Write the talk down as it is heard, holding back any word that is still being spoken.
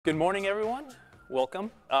Good morning, everyone. Welcome.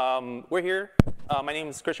 We're here. My name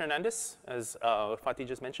is Hernandez. As Fatih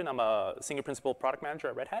just mentioned, I'm a Senior Principal Product Manager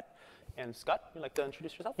at Red Hat. And Scott, you'd like to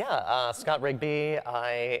introduce yourself? Yeah, Scott Rigby.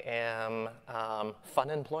 I am fun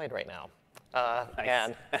employed right now. Nice.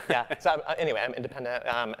 And yeah, so anyway, I'm independent,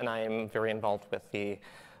 and I'm very involved with the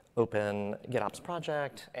OpenGitOps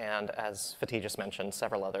project, and as Fatih just mentioned,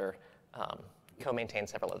 several other co-maintain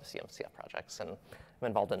several other CMCF projects, and I'm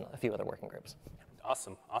involved in a few other working groups.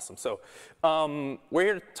 Awesome, awesome. So we're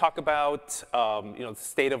here to talk about the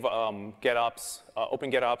state of GitOps,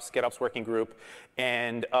 OpenGitOps, GitOps working group.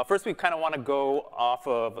 And first, we kind of want to go off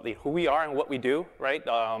of who we are and what we do, right?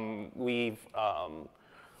 We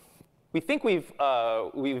think we've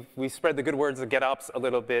spread the good words of GitOps a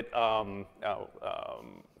little bit for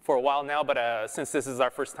a while now, but since this is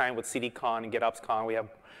our first time with CDCon and GitOpsCon, we have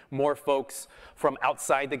more folks from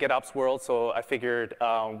outside the GitOps world. So I figured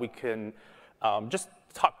we can just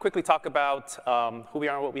quickly talk about who we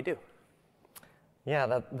are and what we do.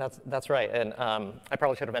 Yeah, that's right. And I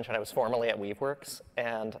probably should have mentioned I was formerly at Weaveworks,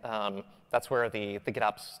 and that's where the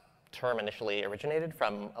GitOps term initially originated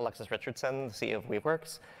from Alexis Richardson, the CEO of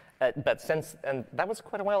Weaveworks. But and that was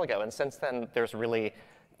quite a while ago, and since then there's really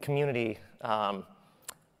community around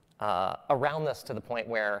this to the point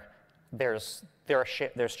where there's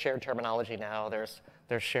shared terminology now. There's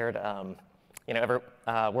shared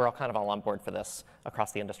we're all kind of all on board for this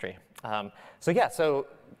across the industry. So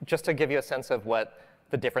just to give you a sense of what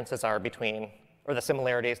the differences are between, or the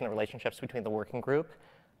similarities and the relationships between the working group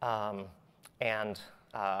and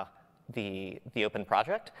the open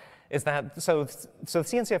project, is that, so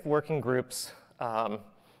CNCF working groups, I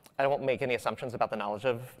won't make any assumptions about the knowledge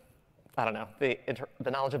of, the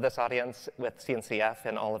knowledge of this audience with CNCF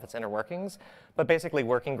and all of its inner workings, but basically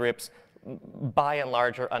working groups by and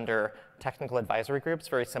large are under technical advisory groups,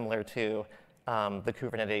 very similar to the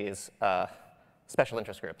Kubernetes special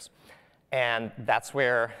interest groups. And that's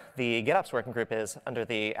where the GitOps working group is, under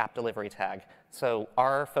the app delivery tag. So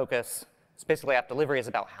our focus is basically app delivery is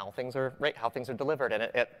about how things are delivered, and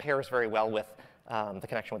it pairs very well with the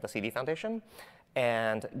connection with the CD Foundation.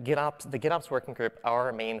 And the GitOps working group,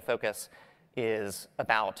 our main focus is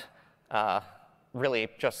about really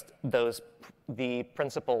just the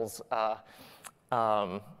principles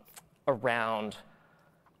around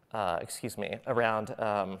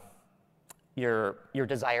your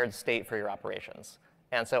desired state for your operations.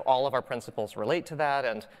 And so all of our principles relate to that,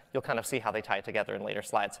 and you'll kind of see how they tie together in later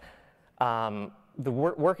slides. The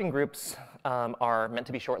working groups are meant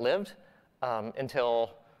to be short-lived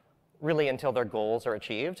until their goals are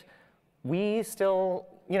achieved. We're still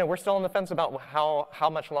on the fence about how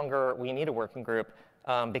much longer we need a working group,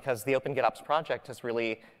 because the OpenGitOps project has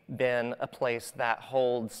really been a place that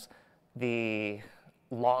holds the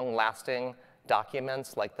long-lasting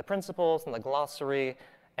documents like the principles and the glossary,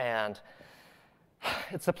 and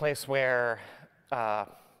it's a place where I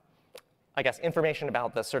guess information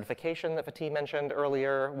about the certification that Fatih mentioned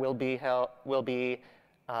earlier will be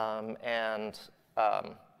and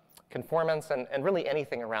conformance and really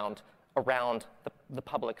anything around the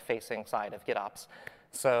public-facing side of GitOps.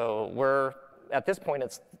 So at this point,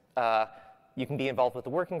 it's you can be involved with the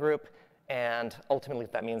working group, and ultimately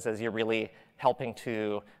what that means is you're really helping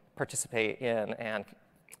to participate in and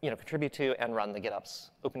contribute to and run the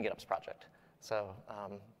OpenGitOps project. So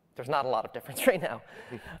there's not a lot of difference right now.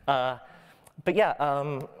 But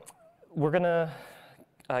yeah, we're gonna,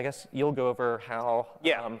 I guess you'll go over how.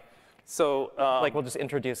 Yeah. So we'll just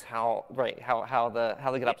introduce how the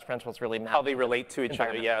GitOps principles really match. How they relate to each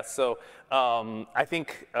other, yeah. So I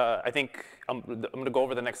think I'm going to go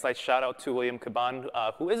over the next slide. Shout out to William Caban,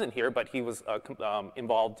 who isn't here, but he was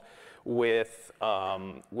involved with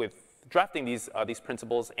drafting these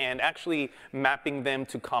principles and actually mapping them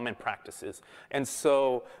to common practices. And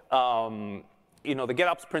so the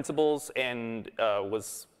GitOps principles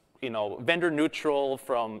was vendor neutral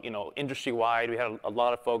from industry-wide. We had a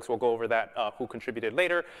lot of folks. We'll go over that who contributed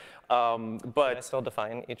later. But can I still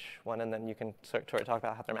define each one, and then you can sort of talk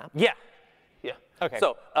about how they're mapped? Yeah, yeah. Okay.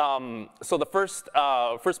 So the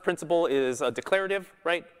first principle is declarative,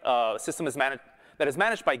 right? A system that is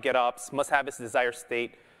managed by GitOps must have its desired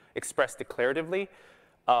state expressed declaratively.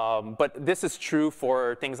 But this is true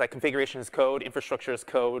for things like configuration as code, infrastructure as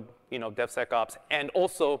code, DevSecOps, and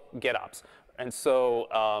also GitOps. And so,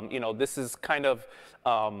 this is kind of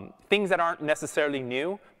things that aren't necessarily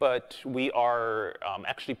new, but we are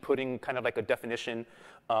actually putting kind of like a definition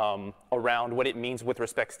around what it means with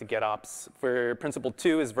respects to GitOps. For principle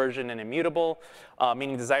 2 is version and immutable,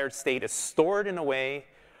 meaning desired state is stored in a way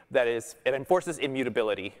that is, it enforces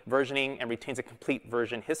immutability, versioning, and retains a complete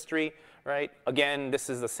version history, right? Again, this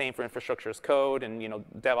is the same for infrastructure as code and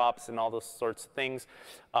DevOps and all those sorts of things,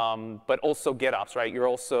 but also GitOps, right? You're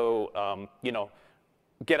also,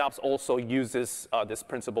 GitOps also uses this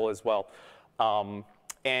principle as well,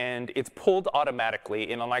 and it's pulled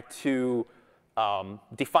automatically. And I like to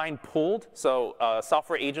define pulled. So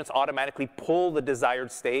software agents automatically pull the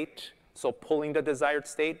desired state. So pulling the desired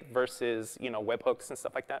state versus webhooks and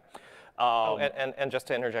stuff like that. And just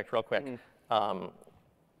to interject real quick,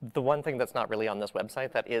 the one thing that's not really on this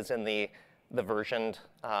website that is in the versioned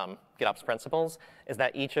GitOps principles is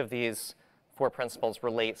that each of these 4 principles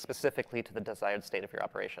relate specifically to the desired state of your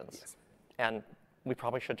operations. Yes. And we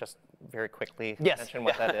probably should just very quickly Yes. mention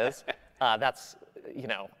what that is. That's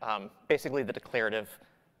basically the declarative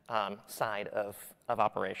side of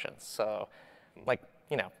operations. So like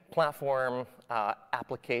platform,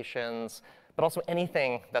 applications, but also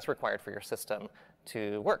anything that's required for your system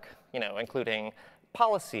to work, including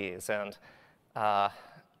policies and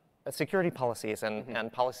security policies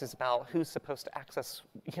and policies about who's supposed to access,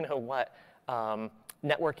 what,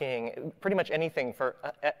 networking, pretty much anything for,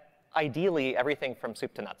 ideally everything from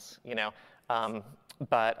soup to nuts,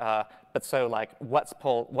 But so like what's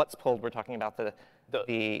pulled, we're talking about the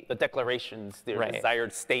declarations, their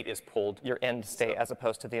desired state is pulled. Your end state as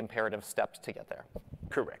opposed to the imperative steps to get there.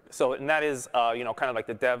 Correct. So, and that is, kind of like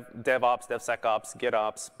the DevOps, DevSecOps,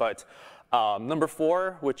 GitOps. But number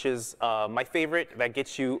 4, which is my favorite, that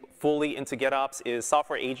gets you fully into GitOps, is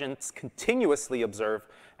software agents continuously observe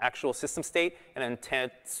actual system state and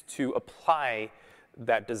intend to apply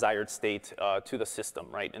that desired state to the system,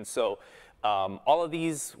 right? And so all of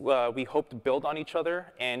these we hope to build on each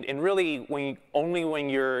other, and really only when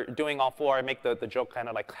you're doing all 4, I make the joke kind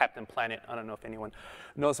of like Captain Planet. I don't know if anyone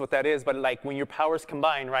knows what that is, but like when your powers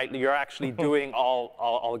combine, right, you're actually doing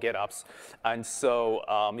all GitOps. And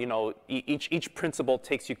so each principle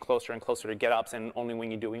takes you closer and closer to GitOps, and only when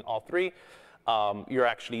you're doing all 3, you're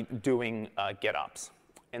actually doing GitOps.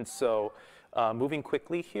 And so moving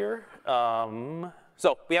quickly here,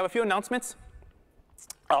 so we have a few announcements.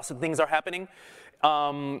 Also, things are happening.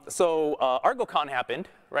 So ArgoCon happened,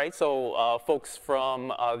 right? So folks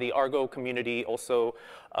from the Argo community also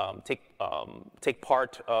take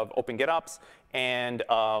part of OpenGitOps, and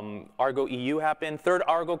Argo EU happened. 3rd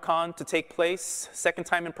ArgoCon to take place, 2nd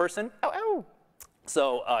time in person.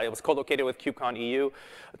 So it was co-located with KubeCon EU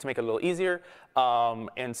to make it a little easier.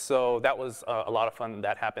 And so that was a lot of fun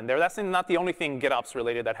that happened there. That's not the only thing GitOps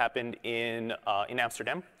related that happened in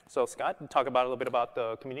Amsterdam. So Scott, talk about a little bit about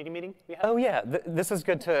the community meeting we had. Oh yeah, this is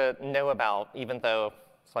good to know about, even though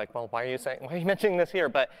it's like, well, why are you mentioning this here?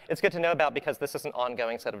 But it's good to know about because this is an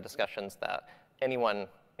ongoing set of discussions that any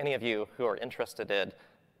of you who are interested in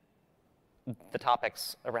the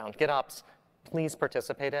topics around GitOps, please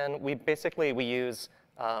participate in. We use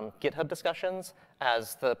GitHub discussions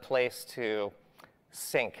as the place to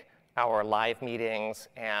sync our live meetings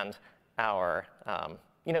and our,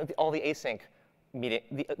 all the async the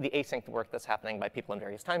async work that's happening by people in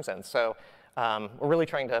various time zones. So we're really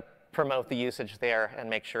trying to promote the usage there and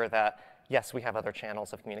make sure that, yes, we have other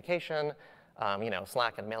channels of communication,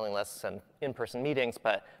 Slack and mailing lists and in-person meetings,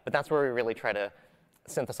 but that's where we really try to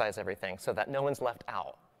synthesize everything so that no one's left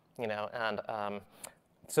out, And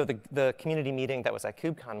so the community meeting that was at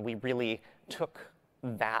KubeCon, we really took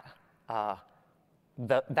that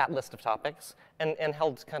that list of topics and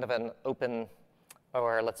held kind of an open,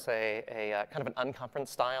 or let's say a kind of an unconference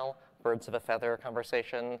style birds of a feather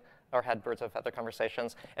conversation, or had birds of a feather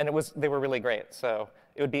conversations, and they were really great. So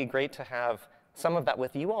it would be great to have some of that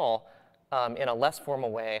with you all in a less formal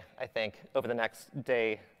way, I think, over the next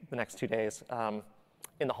 2 days,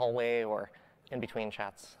 in the hallway or in between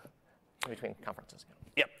chats, in between conferences.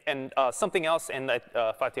 Yep, and something else, and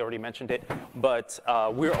Fatih already mentioned it, but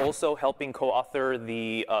we're also helping co-author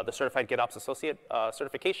the Certified GitOps Associate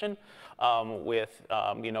certification. We're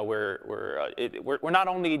not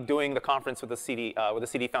only doing the conference with the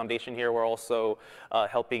CD Foundation here, we're also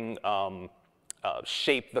helping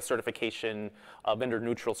shape the certification,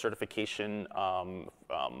 vendor-neutral certification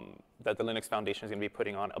that the Linux Foundation is going to be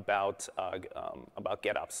putting on about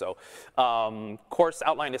GitOps. So course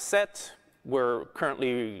outline is set. We're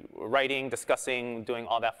currently writing, discussing, doing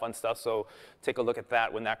all that fun stuff. So take a look at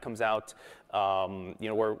that when that comes out.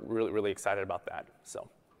 We're really, really excited about that. So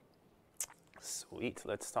sweet.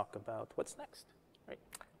 Let's talk about what's next. Right.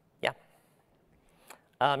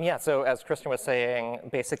 Yeah. So as Christian was saying,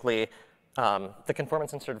 basically, the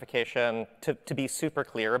conformance and certification, to be super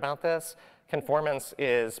clear about this, conformance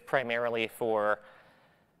is primarily for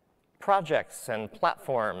projects and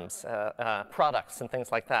platforms, products and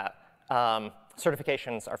things like that.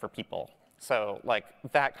 Certifications are for people. So like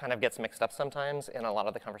that kind of gets mixed up sometimes in a lot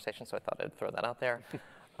of the conversations, so I thought I'd throw that out there.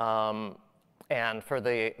 And for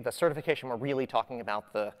the certification, we're really talking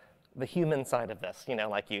about the human side of this. You know,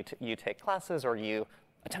 like you take classes or you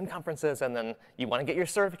attend conferences and then you want to get your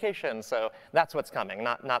certification. So that's what's coming,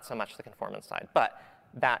 not so much the conformance side, but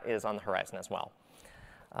that is on the horizon as well.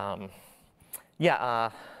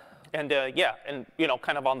 And you know,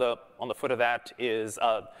 kind of on the foot of that is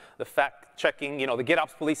the fact checking. You know, the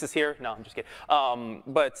GitOps police is here. No, I'm just kidding.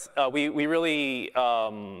 But we really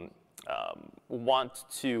want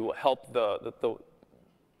to help the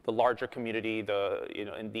larger community, in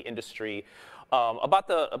the industry, about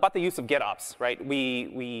the use of GitOps, right?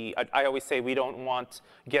 I always say we don't want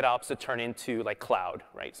GitOps to turn into like cloud,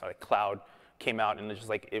 right? So like cloud came out and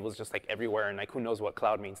it was just like everywhere, and like who knows what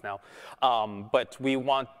cloud means now. But we don't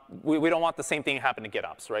want the same thing to happen to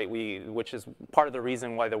GitOps, right? Which is part of the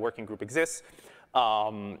reason why the working group exists. You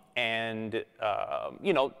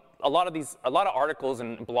know, a lot of articles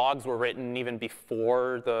and blogs were written even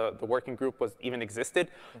before the working group was even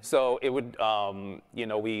existed. So it would, you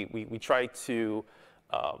know, we try to,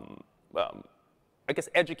 I guess,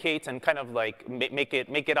 educate and kind of like make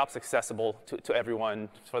GitOps accessible to everyone.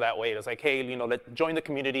 So that way it's like, hey, you know, join the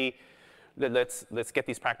community. Let's get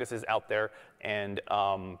these practices out there, and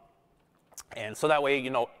so that way,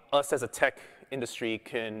 you know, us as a tech industry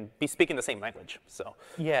can be speaking the same language. So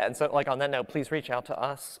yeah, and so like on that note, please reach out to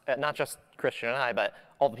us, not just Christian and I, but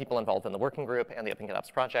all the people involved in the working group and the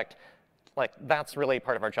OpenGitOps project. Like that's really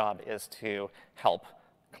part of our job, is to help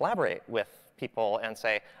collaborate with people and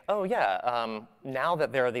say, oh yeah, now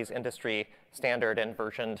that there are these industry standard and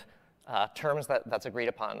versioned terms that's agreed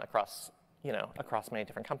upon across many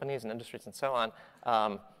different companies and industries and so on,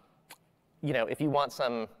 you know, if you want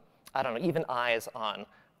some, I don't know, even eyes on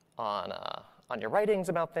your writings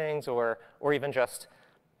about things, or even just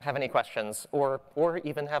have any questions, or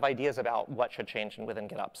even have ideas about what should change within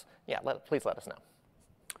GitOps, yeah, please let us know.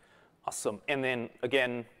 Awesome. And then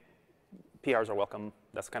again, PRs are welcome.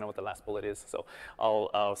 That's kind of what the last bullet is. So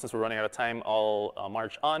since we're running out of time, I'll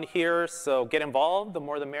march on here. So get involved. The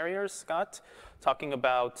more the merrier, Scott. Talking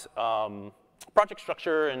about project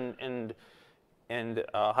structure and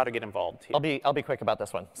how to get involved here. I'll be quick about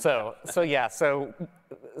this one. So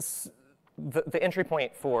the entry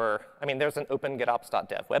point for, I mean, there's an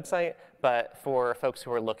OpenGitOps.dev website, but for folks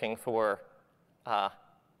who are looking for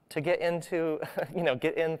to get into, you know,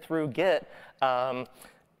 get in through Git,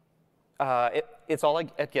 it's all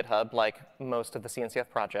at GitHub, like most of the CNCF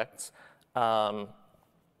projects, are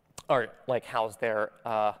like housed there,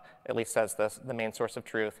 at least says this, the main source of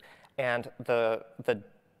truth. And the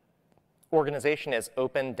organization is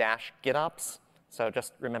open-GitOps. So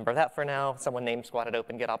just remember that for now. Someone name squatted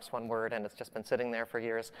OpenGitOps one word, and it's just been sitting there for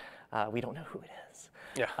years. We don't know who it is.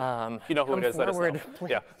 Yeah. You know who it is, let us know.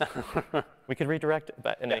 Yeah. We could redirect it,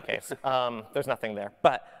 but in any case, there's nothing there.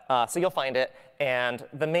 But so you'll find it, and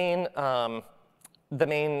the main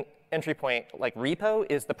entry point, like repo,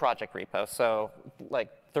 is the project repo. So like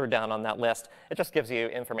third down on that list, it just gives you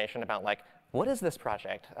information about like, what is this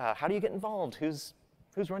project? How do you get involved? Who's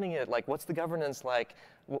running it? Like, what's the governance like?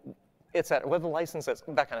 What are the licenses?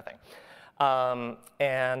 That kind of thing.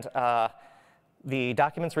 The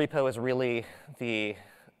documents repo is really the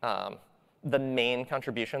main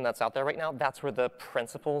contribution that's out there right now. That's where the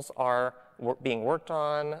principles are being worked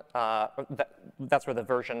on. That's where the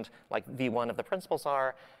versioned, like V1 of the principles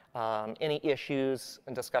are. Any issues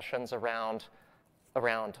and discussions around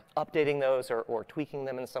updating those or tweaking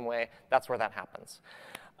them in some way, that's where that happens.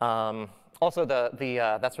 Also,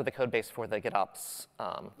 that's where the code base for the GitOps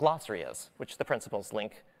glossary is, which the principles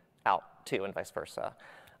link out to, and vice versa.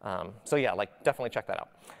 So yeah, like definitely check that out.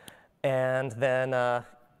 And then,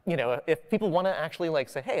 you know, if people want to actually like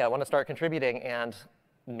say, hey, I want to start contributing, and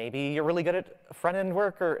maybe you're really good at front-end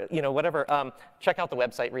work or whatever, check out the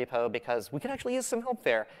website repo, because we could actually use some help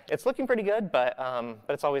there. It's looking pretty good, but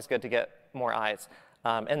it's always good to get more eyes.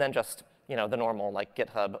 And then just the normal like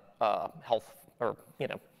GitHub health or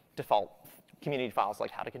default community files,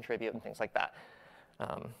 like how to contribute and things like that.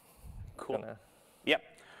 Cool. Yep.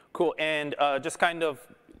 Cool. And just kind of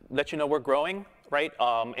let you know we're growing, right?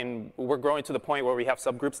 And we're growing to the point where we have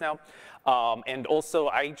subgroups now. And also,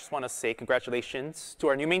 I just want to say congratulations to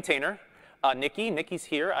our new maintainer, Nikki. Nikki's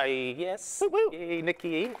here. Yes. Yay,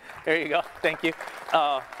 Nikki. There you go. Thank you.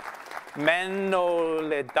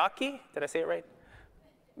 Manoledaki. Did I say it right?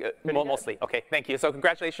 Mostly. OK, thank you. So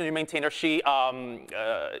congratulations, you maintainer. She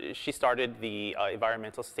started the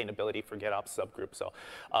environmental sustainability for GitOps subgroup. So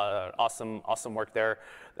awesome work there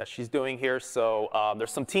that she's doing here. So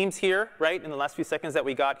there's some teams here, right, in the last few seconds that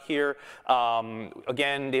we got here.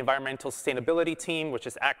 Again, the environmental sustainability team, which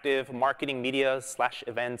is active, marketing, media /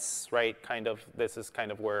 events, right? Kind of. This is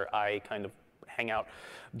kind of where I kind of hang out,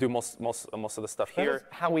 do most of the stuff here. This is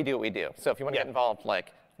how we do what we do. So if you want to get involved,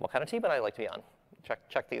 like, what kind of team would I like to be on?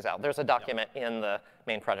 Check these out. There's a document in the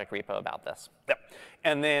main project repo about this. Yep.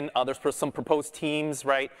 And then there's some proposed teams,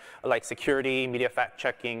 right, like security, media fact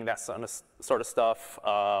checking, that sort of stuff.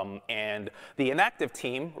 And the inactive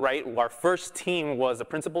team, right, our first team was a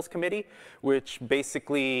principles committee, which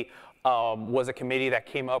basically was a committee that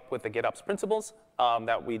came up with the GitOps principles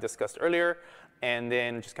that we discussed earlier. And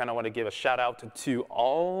then just kind of want to give a shout out to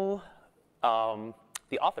all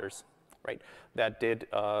the authors, right, that did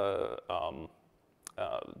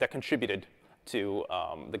that contributed to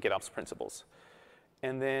the GitOps principles.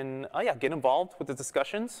 And then, yeah, get involved with the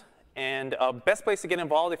discussions. And best place to get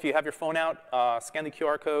involved, if you have your phone out, scan the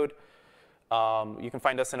QR code. You can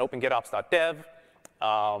find us in OpenGitOps.dev.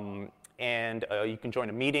 And you can join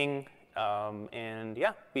a meeting. And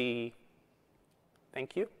yeah,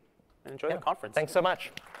 thank you. And enjoy the conference. Thanks so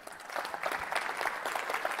much.